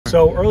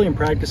So early in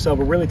practice,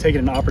 we're really taking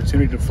an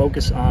opportunity to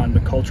focus on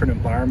the culture and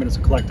environment as a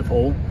collective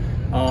whole.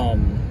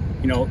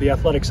 You know, the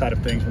athletic side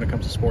of things when it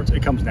comes to sports,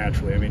 it comes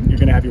naturally. I mean, you're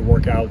going to have your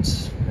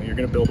workouts, you're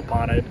going to build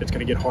upon it. It's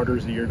going to get harder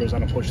as the year goes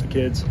on to push the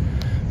kids.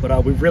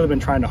 But we've really been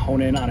trying to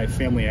hone in on a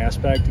family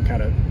aspect and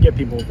kind of get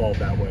people involved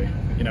that way,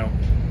 you know.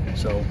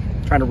 So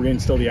trying to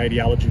reinstill the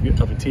ideology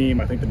of a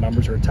team. I think the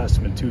numbers are a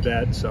testament to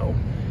that. So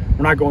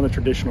we're not going the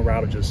traditional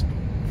route of just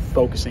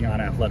focusing on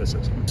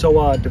athleticism.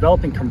 So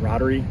developing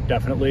camaraderie,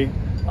 definitely.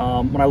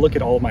 When I look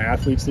at all of my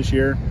athletes this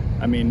year,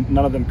 I mean,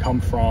 none of them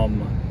come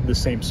from the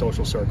same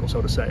social circle,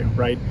 so to say,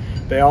 right?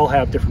 They all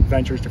have different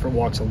ventures, different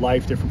walks of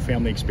life, different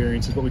family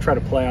experiences, but we try to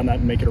play on that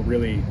and make it a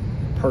really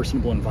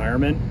personable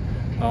environment.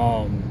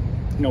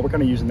 You know, we're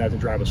kind of using that to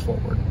drive us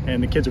forward.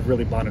 And the kids have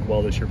really bonded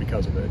well this year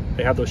because of it.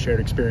 They have those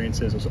shared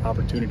experiences, those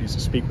opportunities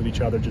to speak with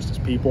each other just as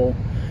people.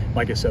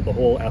 Like I said, the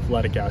whole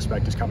athletic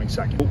aspect is coming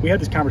second. We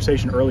had this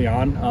conversation early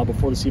on,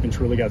 before this even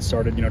truly got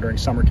started, you know, during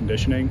summer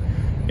conditioning,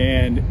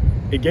 and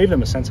it gave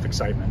them a sense of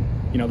excitement.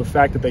 You know, the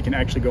fact that they can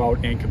actually go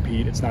out and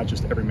compete, it's not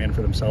just every man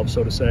for themselves,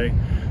 so to say.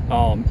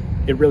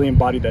 It really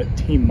embodied that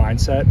team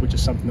mindset, which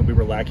is something that we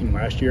were lacking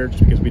last year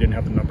just because we didn't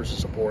have the numbers to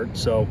support.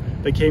 So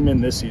they came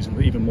in this season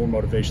with even more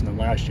motivation than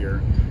last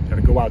year, you know,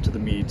 to go out to the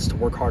meets, to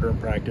work harder in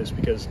practice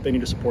because they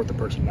need to support the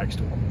person next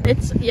to them.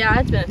 It's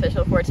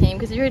beneficial for a team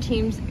because if your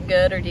team's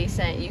good or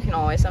decent, you can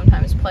always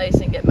sometimes place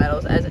and get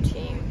medals as a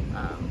team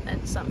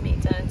at some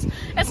meets, and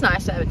it's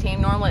nice to have a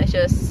team. Normally it's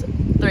just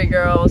 3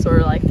 girls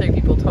or like 3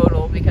 people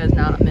total because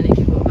not many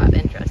people have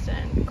interest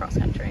in cross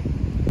country.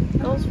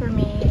 Goals for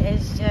me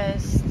is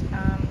just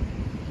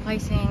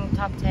placing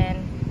top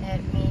 10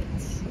 at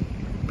meets.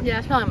 Yeah,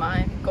 that's probably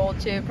my goal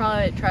too.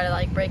 Probably try to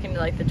like break into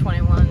like the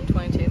 21,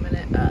 22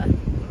 minute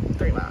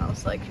 3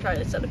 miles. Like try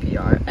to set a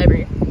PR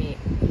every meet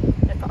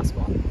if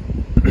possible.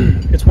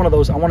 It's one of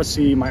those, I want to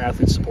see my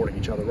athletes supporting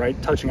each other,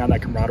 right? Touching on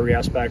that camaraderie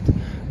aspect.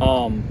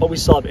 But we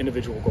still have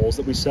individual goals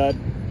that we set.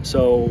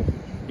 So,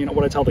 you know,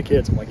 what I tell the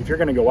kids, I'm like, if you're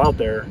going to go out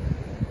there,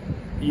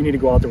 you need to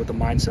go out there with the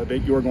mindset that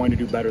you're going to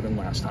do better than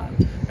last time.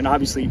 And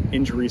obviously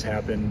injuries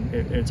happen,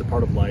 it's a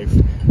part of life,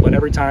 but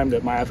every time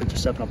that my athletes are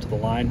stepping up to the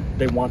line,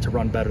 they want to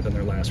run better than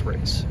their last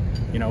race.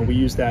 You know, we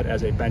use that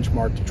as a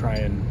benchmark to try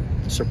and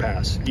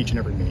surpass each and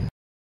every meet.